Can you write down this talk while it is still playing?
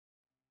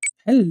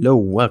Hello,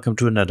 welcome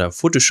to another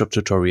Photoshop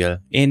tutorial.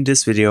 In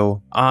this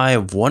video, I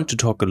want to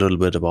talk a little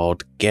bit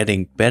about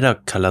getting better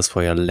colors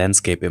for your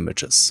landscape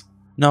images.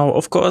 Now,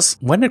 of course,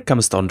 when it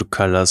comes down to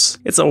colors,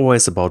 it's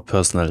always about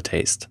personal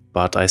taste.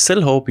 But I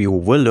still hope you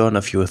will learn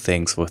a few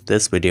things with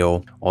this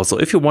video. Also,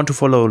 if you want to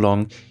follow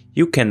along,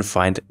 you can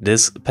find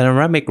this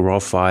panoramic RAW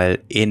file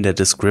in the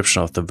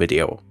description of the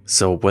video.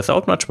 So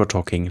without much more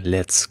talking,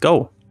 let's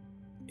go.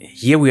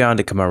 Here we are in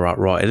the camera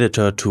raw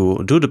editor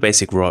to do the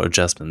basic raw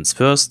adjustments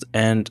first,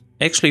 and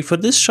actually for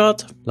this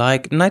shot,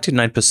 like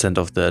 99%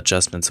 of the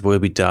adjustments will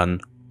be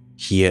done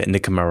here in the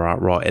camera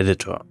raw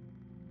editor.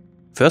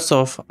 First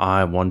off,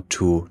 I want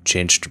to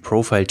change the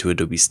profile to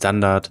Adobe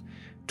Standard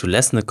to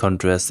lessen the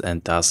contrast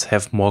and thus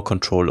have more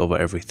control over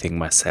everything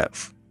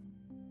myself.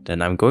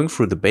 Then I'm going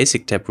through the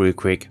basic tab real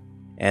quick,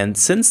 and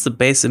since the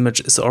base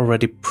image is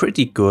already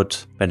pretty good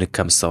when it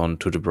comes down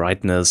to the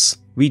brightness,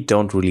 we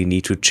don't really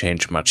need to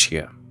change much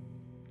here.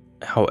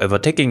 However,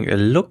 taking a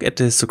look at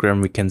the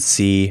histogram, we can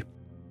see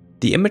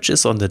the image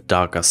is on the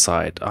darker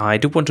side. I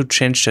do want to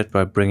change that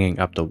by bringing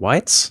up the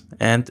whites,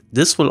 and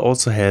this will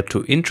also help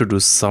to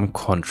introduce some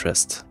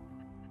contrast.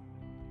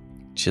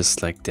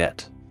 Just like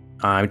that.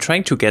 I'm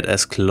trying to get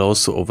as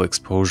close to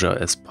overexposure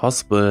as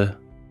possible.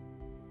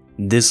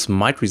 This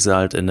might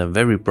result in a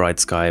very bright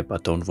sky,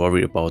 but don't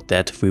worry about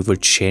that. We will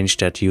change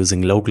that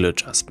using local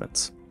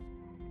adjustments.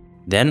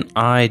 Then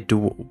I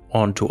do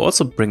want to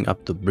also bring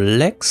up the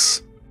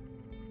blacks.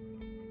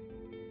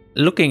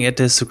 Looking at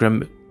the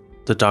histogram,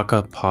 the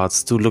darker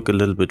parts do look a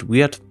little bit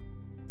weird.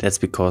 That's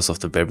because of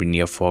the very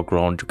near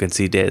foreground. You can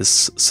see there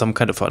is some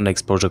kind of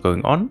underexposure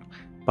going on,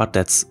 but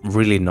that's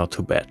really not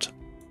too bad.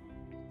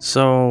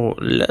 So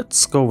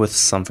let's go with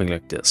something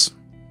like this.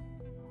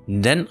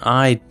 Then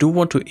I do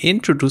want to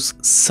introduce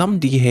some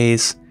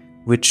dehaze,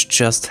 which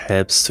just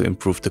helps to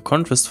improve the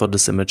contrast for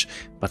this image,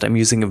 but I'm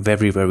using a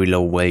very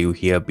low value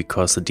here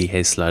because the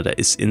dehaze slider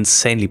is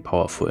insanely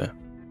powerful.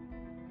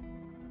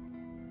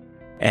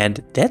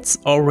 And that's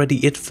already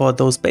it for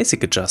those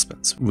basic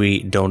adjustments.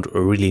 We don't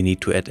really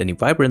need to add any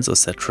vibrance or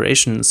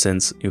saturation,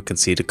 since you can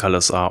see the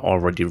colors are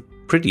already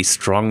pretty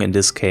strong in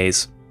this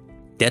case.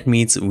 That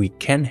means we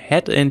can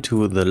head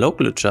into the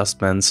local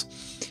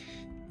adjustments.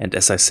 And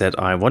as I said,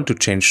 I want to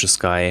change the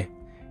sky,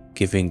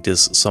 giving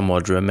this some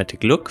more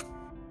dramatic look.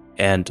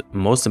 And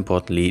most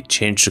importantly,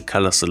 change the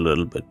colors a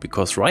little bit,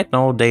 because right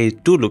now they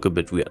do look a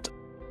bit weird.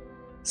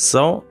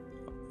 So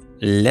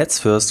let's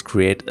first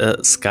create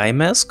a sky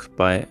mask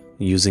by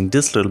using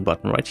this little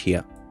button right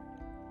here.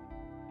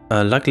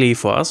 Luckily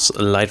for us,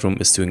 Lightroom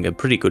is doing a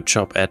pretty good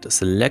job at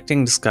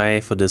selecting the sky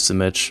for this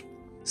image.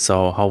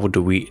 So how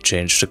do we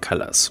change the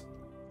colors?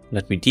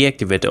 Let me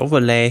deactivate the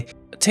overlay.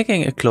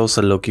 Taking a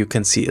closer look, you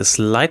can see a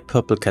slight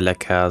purple color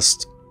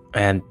cast,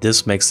 and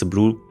this makes the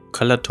blue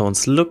color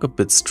tones look a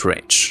bit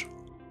strange.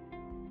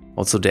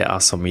 Also, there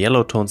are some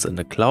yellow tones in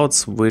the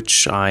clouds,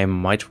 which I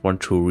might want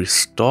to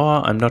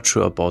restore. I'm not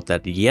sure about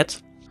that yet.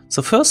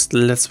 So first,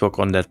 let's work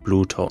on that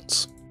blue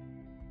tones.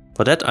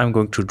 For that, I'm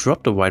going to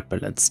drop the white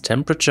balance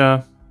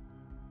temperature,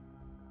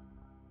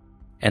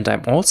 and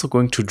I'm also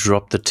going to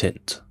drop the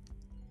tint.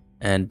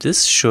 And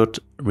this should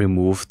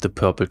remove the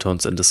purple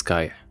tones in the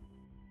sky.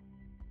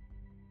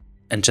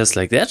 And just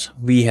like that,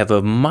 we have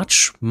a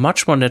much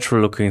more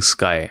natural looking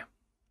sky.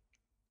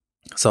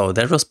 So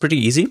that was pretty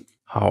easy.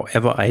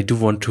 However, I do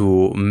want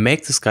to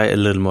make the sky a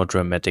little more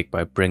dramatic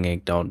by bringing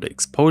down the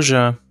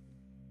exposure.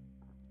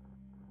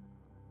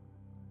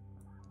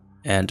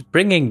 And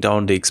bringing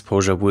down the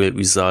exposure will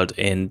result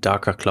in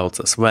darker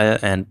clouds as well,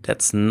 and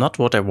that's not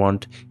what I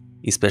want,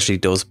 especially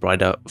those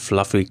brighter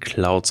fluffy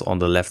clouds on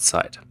the left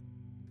side.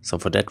 So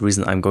for that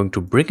reason, I'm going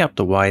to bring up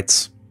the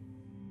whites.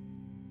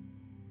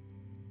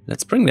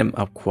 Let's bring them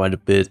up quite a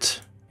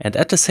bit. And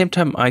at the same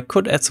time, I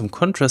could add some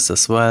contrast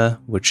as well,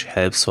 which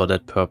helps for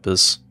that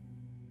purpose.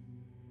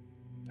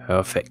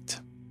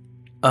 Perfect.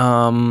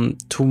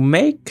 To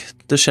make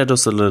the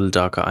shadows a little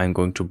darker, I'm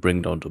going to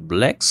bring down the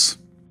blacks.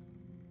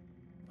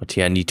 But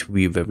here I need to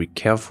be very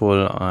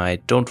careful. I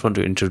don't want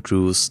to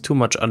introduce too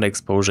much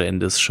underexposure in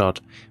this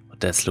shot, but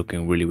that's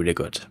looking really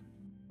good.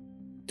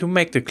 To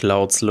make the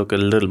clouds look a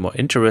little more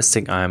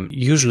interesting, I'm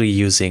usually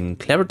using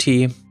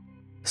clarity.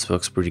 This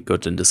works pretty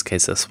good in this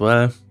case as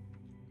well.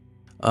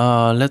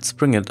 Let's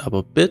bring it up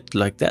a bit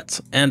like that.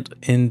 And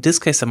in this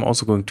case, I'm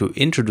also going to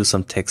introduce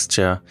some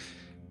texture,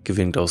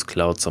 giving those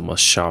clouds some more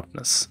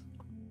sharpness.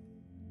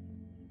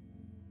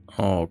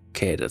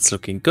 Okay, that's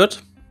looking good.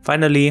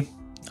 Finally,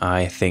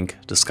 I think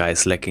the sky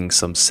is lacking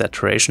some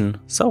saturation,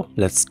 so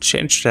let's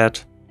change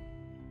that.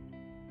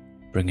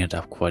 Bring it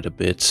up quite a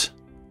bit.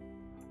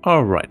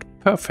 Alright,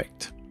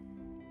 perfect.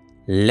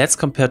 Let's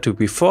compare to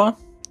before.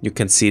 You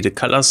can see the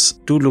colors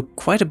do look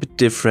quite a bit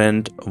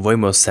different, way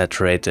more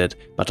saturated,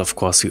 but of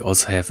course we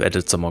also have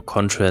added some more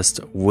contrast,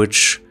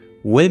 which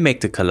will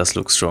make the colors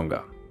look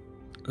stronger.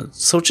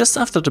 So just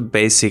after the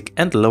basic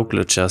and local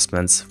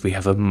adjustments, we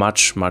have a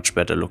much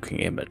better looking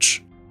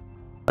image.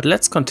 But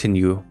let's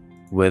continue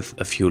with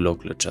a few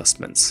local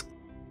adjustments.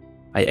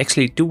 I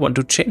actually do want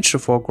to change the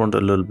foreground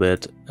a little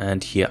bit,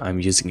 and here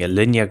I'm using a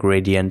linear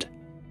gradient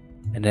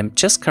And I'm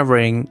just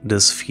covering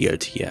this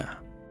field here.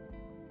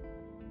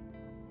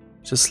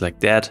 Just like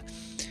that.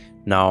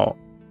 Now,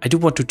 I do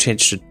want to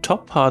change the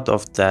top part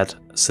of that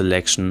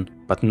selection,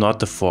 but not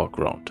the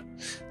foreground.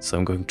 So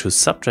I'm going to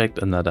subtract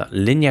another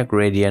linear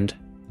gradient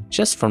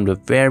just from the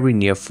very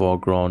near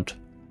foreground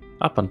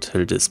up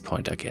until this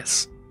point, I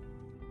guess.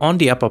 On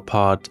the upper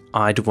part,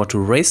 I do want to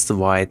raise the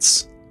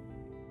whites,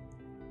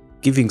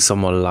 giving some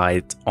more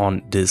light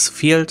on this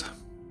field.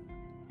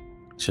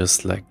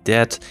 Just like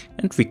that.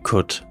 And we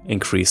could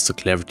increase the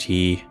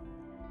clarity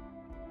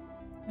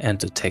and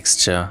the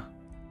texture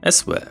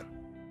as well.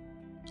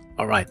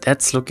 Alright,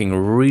 that's looking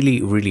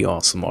really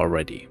awesome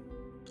already.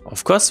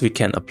 Of course, we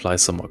can apply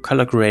some more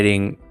color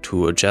grading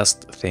to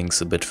adjust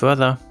things a bit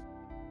further.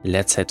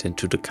 Let's head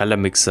into the color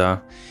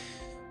mixer.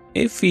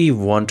 If we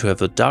want to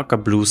have a darker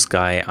blue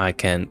sky, I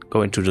can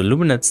go into the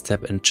luminance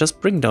tab and just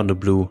bring down the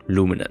blue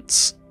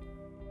luminance.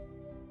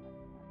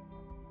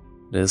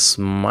 This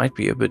might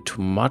be a bit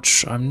too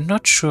much, I'm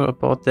not sure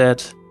about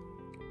that.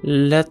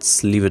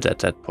 Let's leave it at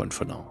that point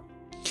for now.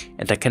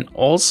 And I can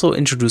also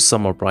introduce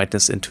some more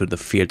brightness into the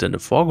field in the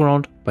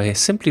foreground by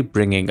simply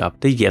bringing up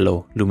the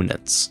yellow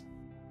luminance.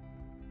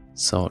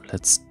 So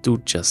let's do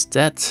just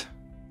that.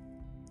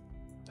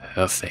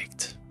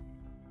 Perfect.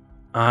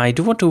 I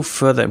do want to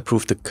further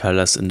improve the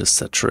colors in the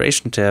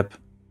saturation tab.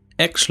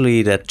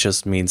 Actually, that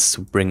just means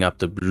to bring up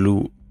the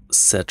blue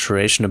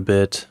saturation a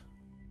bit,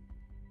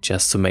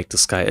 just to make the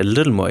sky a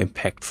little more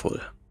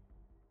impactful.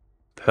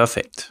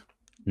 Perfect.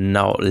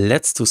 Now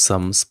let's do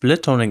some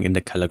split toning in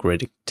the color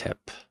grading tab.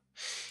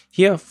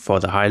 Here for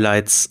the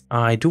highlights,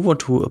 I do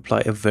want to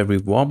apply a very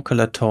warm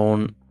color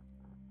tone.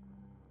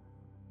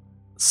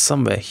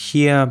 Somewhere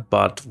here,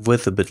 but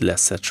with a bit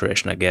less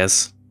saturation, I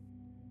guess.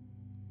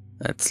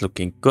 That's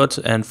looking good.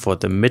 And for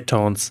the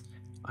midtones,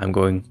 I'm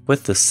going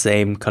with the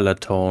same color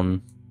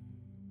tone.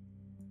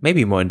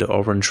 Maybe more in the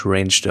orange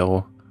range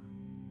though.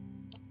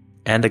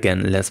 And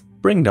again, let's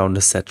bring down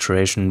the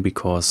saturation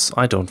because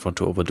I don't want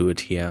to overdo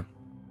it here.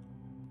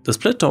 The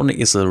split toning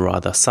is a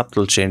rather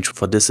subtle change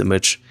for this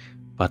image,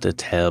 but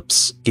it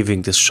helps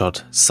giving this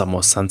shot some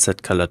more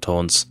sunset color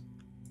tones.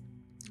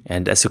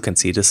 And as you can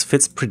see, this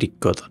fits pretty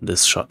good on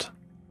this shot.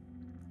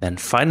 Then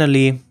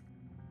finally,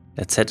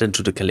 let's head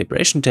into the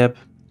calibration tab.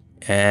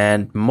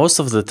 And most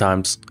of the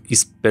times,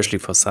 especially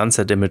for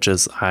sunset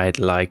images, I'd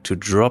like to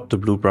drop the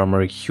blue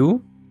primary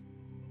hue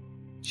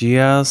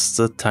just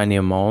a tiny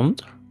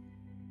amount.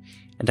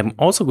 And I'm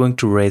also going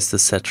to raise the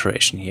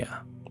saturation here.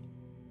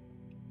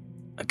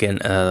 Again,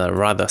 a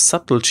rather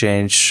subtle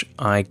change.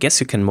 I guess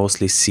you can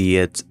mostly see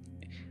it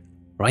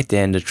right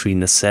there in the tree in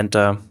the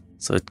center.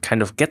 So it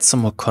kind of gets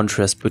some more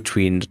contrast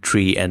between the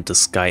tree and the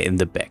sky in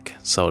the back.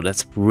 So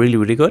that's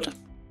really good.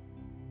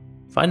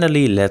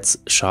 Finally, let's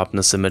sharpen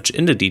this image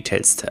in the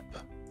details tab.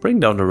 Bring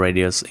down the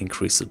radius,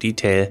 increase the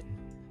detail,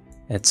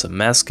 add some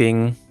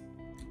masking,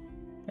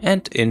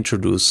 and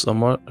introduce some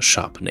more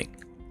sharpening.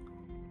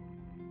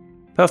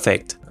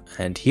 Perfect.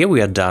 And here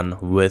we are done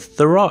with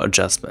the raw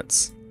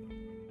adjustments.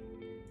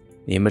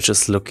 The image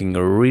is looking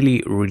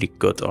really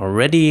good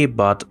already,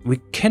 but we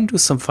can do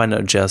some finer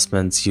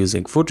adjustments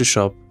using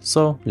Photoshop,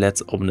 so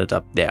let's open it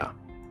up there.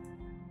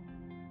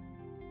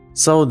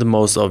 So the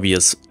most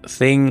obvious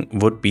thing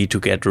would be to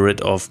get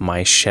rid of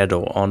my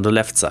shadow on the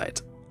left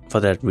side. For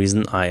that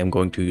reason, I am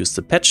going to use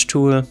the patch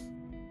tool.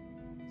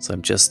 So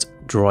I'm just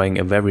drawing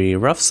a very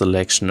rough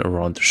selection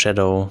around the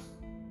shadow.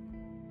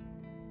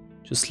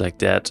 Just like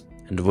that.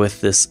 And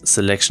with this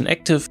selection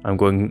active, I'm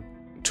going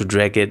to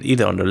drag it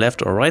either on the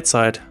left or right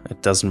side.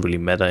 It doesn't really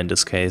matter in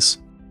this case.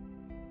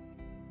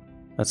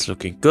 That's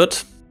looking good.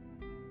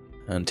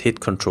 And hit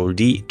Ctrl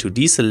D to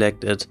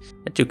deselect it.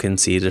 And you can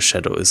see the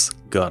shadow is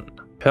gone.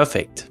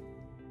 Perfect.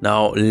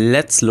 Now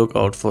let's look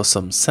out for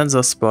some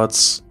sensor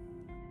spots.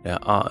 There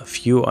are a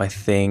few, I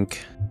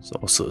think. There's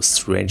also a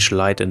strange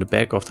light in the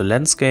back of the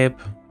landscape.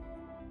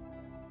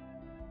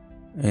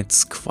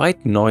 It's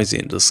quite noisy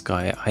in the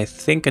sky. I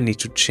think I need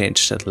to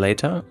change that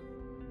later.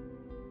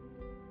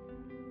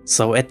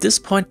 So at this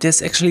point,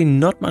 there's actually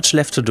not much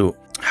left to do.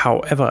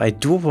 However, I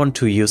do want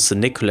to use the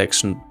Nik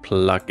Collection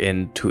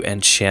plugin to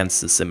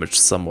enhance this image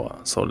some more.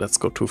 So let's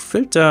go to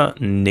Filter,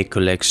 Nik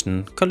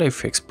Collection, Color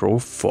Effects Pro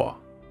 4.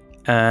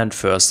 And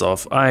first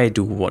off, I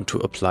do want to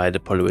apply the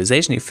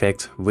polarization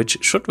effect,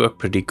 which should work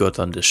pretty good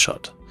on this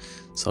shot.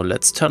 So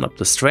let's turn up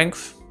the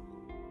strength.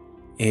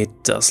 It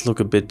does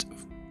look a bit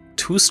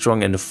too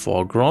strong in the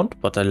foreground,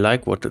 but I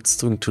like what it's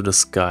doing to the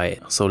sky.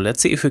 So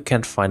let's see if we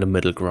can find a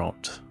middle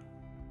ground.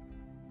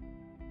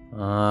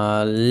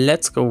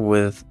 Let's go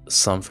with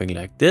something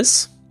like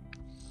this.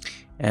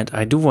 And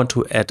I do want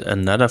to add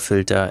another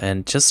filter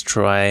and just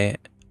try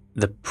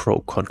the Pro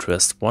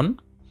Contrast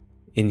one.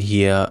 In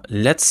here,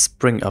 let's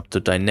bring up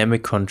the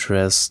dynamic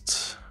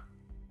contrast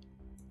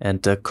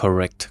and the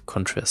correct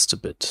contrast a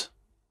bit.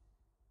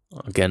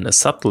 Again, a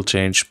subtle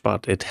change,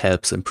 but it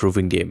helps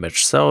improving the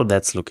image, so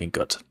that's looking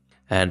good.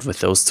 And with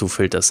those two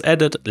filters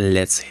added,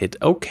 let's hit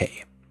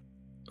OK.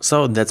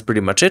 So that's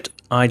pretty much it.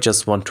 I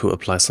just want to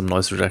apply some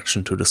noise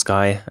reduction to the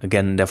sky.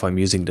 Again, therefore I'm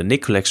using the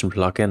Nik Collection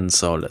plugin.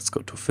 So let's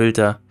go to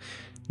Filter,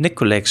 Nik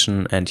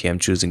Collection, and here I'm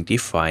choosing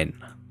Define.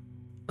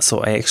 So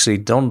I actually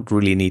don't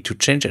really need to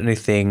change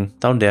anything.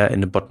 Down there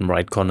in the bottom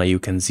right corner you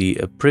can see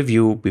a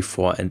preview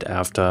before and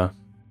after.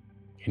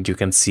 And you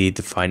can see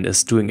Define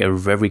is doing a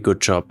very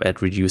good job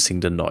at reducing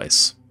the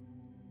noise.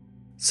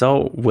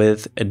 So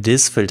with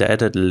this filter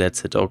added,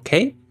 let's hit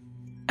OK.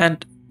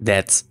 And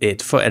that's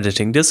it for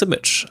editing this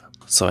image.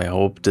 So I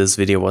hope this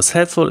video was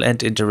helpful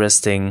and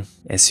interesting.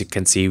 As you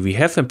can see, we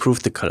have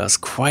improved the colors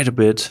quite a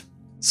bit.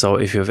 So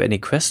if you have any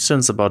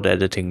questions about the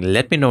editing,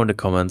 let me know in the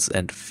comments,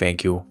 and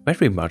thank you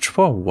very much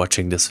for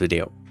watching this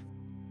video.